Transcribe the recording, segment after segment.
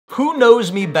Who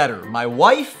knows me better, my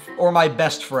wife or my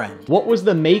best friend? What was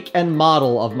the make and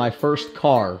model of my first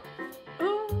car?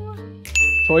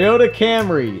 Toyota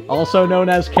Camry, also known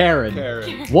as Karen.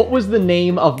 What was the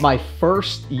name of my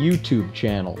first YouTube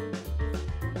channel?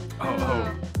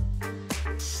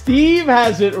 Steve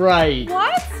has it right.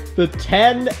 What? The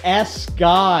 10S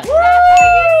Guy.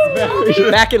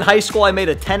 Back in high school, I made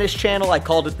a tennis channel. I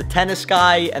called it the Tennis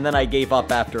Guy, and then I gave up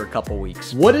after a couple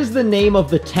weeks. What is the name of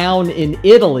the town in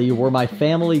Italy where my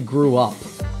family grew up?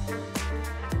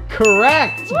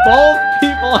 Correct! Both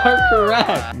people are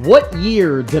correct. What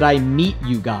year did I meet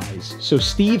you guys? So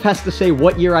Steve has to say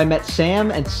what year I met Sam,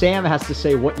 and Sam has to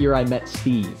say what year I met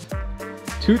Steve.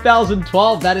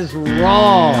 2012, that is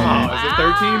wrong. Oh, is it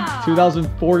 13?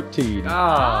 2014.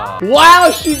 Ah.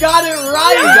 Wow, she got it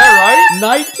right! Is that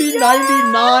right?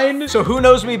 1999. So who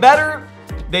knows me better?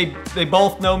 They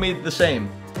both know me the same.